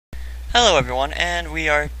Hello everyone, and we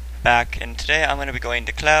are back, and today I'm going to be going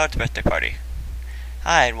to Cloud's birthday party.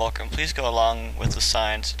 Hi and welcome. Please go along with the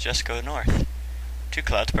signs, just go north. To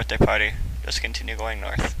Cloud's birthday party, just continue going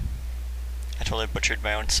north. I totally butchered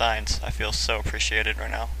my own signs. I feel so appreciated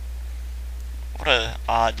right now. What a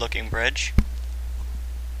odd looking bridge.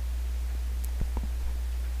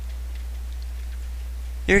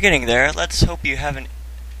 You're getting there. Let's hope they haven't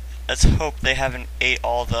ate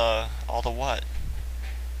all the what?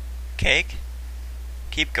 Cake?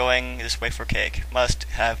 Keep going this way for cake. Must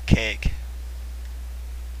have cake.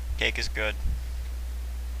 Cake is good.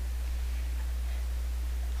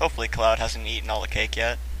 Hopefully Cloud hasn't eaten all the cake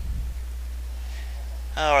yet.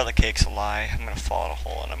 Oh, or the cake's a lie. I'm gonna fall in a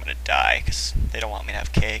hole and I'm gonna die because they don't want me to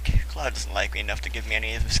have cake. Cloud doesn't like me enough to give me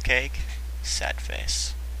any of his cake. Sad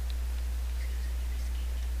face.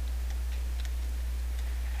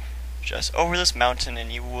 Just over this mountain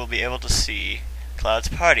and you will be able to see Cloud's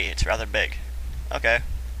party. It's rather big. Okay.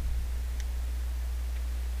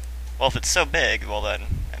 Well, if it's so big, well then,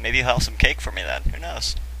 maybe you'll have some cake for me then. Who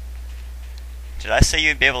knows? Did I say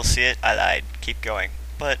you'd be able to see it? I lied. Keep going.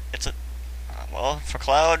 But it's a... well, for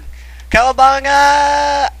Cloud...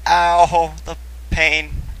 Cowabunga! Ow! The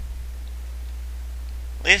pain.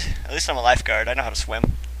 At least I'm a lifeguard. I know how to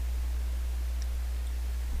swim.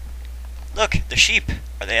 Look! The sheep!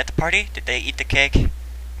 Are they at the party? Did they eat the cake?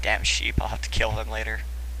 Damn sheep, I'll have to kill them later.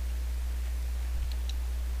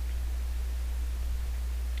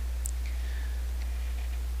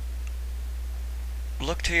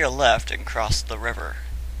 Look to your left and cross the river.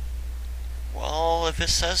 Well, if it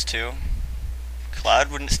says to. Cloud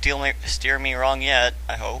wouldn't steer me wrong yet,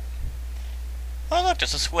 I hope. Oh look,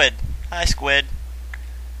 there's a squid. Hi squid.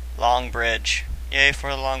 Long bridge. Yay for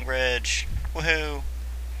the long bridge. Woohoo.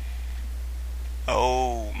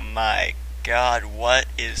 Oh my God, what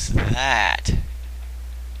is that?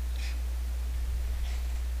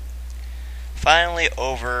 Finally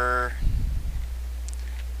over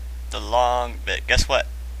the long bit. Guess what?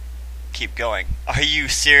 Keep going. Are you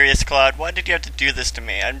serious, Cloud? Why did you have to do this to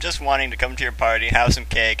me? I'm just wanting to come to your party, have some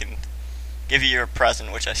cake, and give you your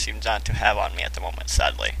present, which I seem not to have on me at the moment,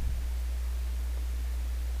 sadly.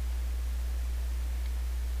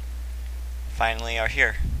 Finally are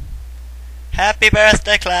here. Happy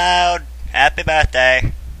birthday, Cloud! Happy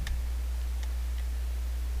birthday!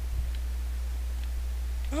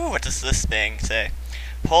 Ooh, what does this thing say?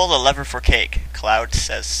 Pull the lever for cake. Cloud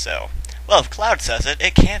says so. Well, if Cloud says it,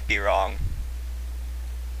 it can't be wrong.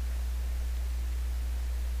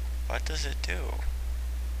 What does it do?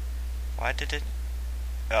 Why did it...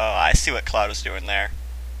 oh, I see what Cloud was doing there.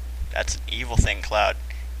 That's an evil thing, Cloud.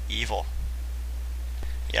 Evil.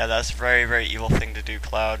 Yeah, that's a very, very evil thing to do,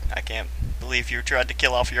 Cloud. I can't believe you tried to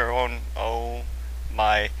kill off your own... oh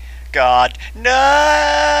my God. No!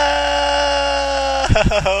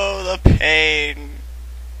 The pain.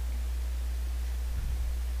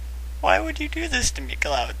 Why would you do this to me,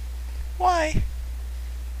 Cloud? Why?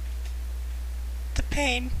 The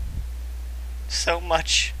pain. So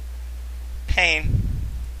much pain.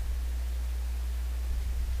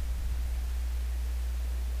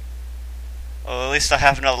 Well, at least I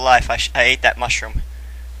have another life. I ate that mushroom.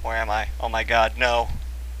 Where am I? Oh my God, no.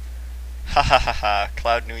 Ha ha ha ha.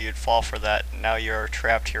 Cloud knew you'd fall for that. Now you're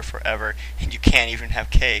trapped here forever, and you can't even have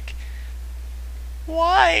cake.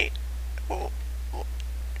 Why?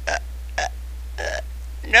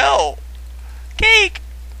 No! Cake!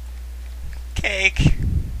 Cake.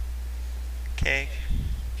 Cake.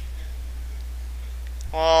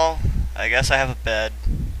 Well, I guess I have a bed.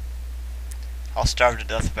 I'll starve to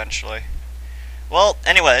death eventually. Well,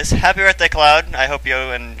 anyways, happy birthday, Cloud. I hope you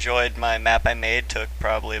enjoyed my map I made. Took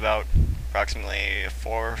probably about approximately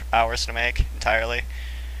 4 hours to make entirely.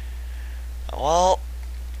 Well,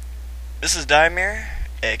 this is Dirahmer,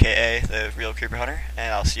 aka the real Creeper Hunter,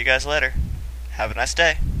 and I'll see you guys later. Have a nice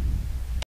day.